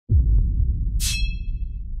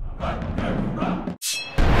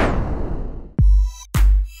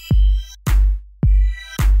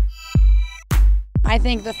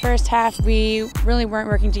think the first half we really weren't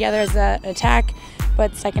working together as an attack,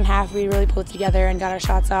 but second half we really pulled together and got our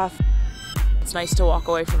shots off. It's nice to walk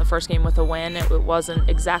away from the first game with a win. It wasn't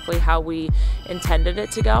exactly how we intended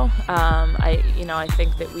it to go. I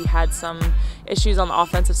think that we had some issues on the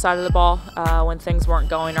offensive side of the ball. When things weren't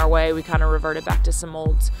going our way, we kind of reverted back to some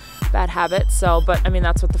old bad habits. But I mean,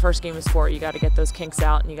 that's what the first game is for. You got to get those kinks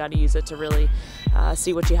out, and you got to use it to really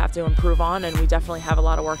see what you have to improve on. And we definitely have a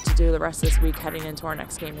lot of work to do the rest of this week heading into our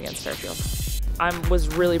next game against Fairfield. I was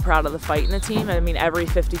really proud of the fight in the team. I mean, every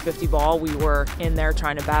 50-50 ball, we were in there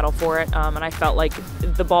trying to battle for it, and I felt like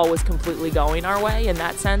the ball was completely going our way in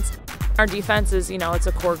that sense. Our defense is, it's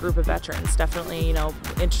a core group of veterans. Definitely,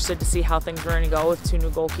 interested to see how things are going to go with 2 new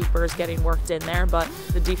goalkeepers getting worked in there, but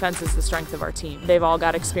the defense is the strength of our team. They've all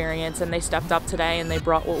got experience, and they stepped up today, and they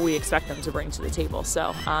brought what we expect them to bring to the table.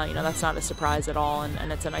 So, that's not a surprise at all,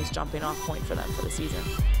 and it's a nice jumping off point for them for the season.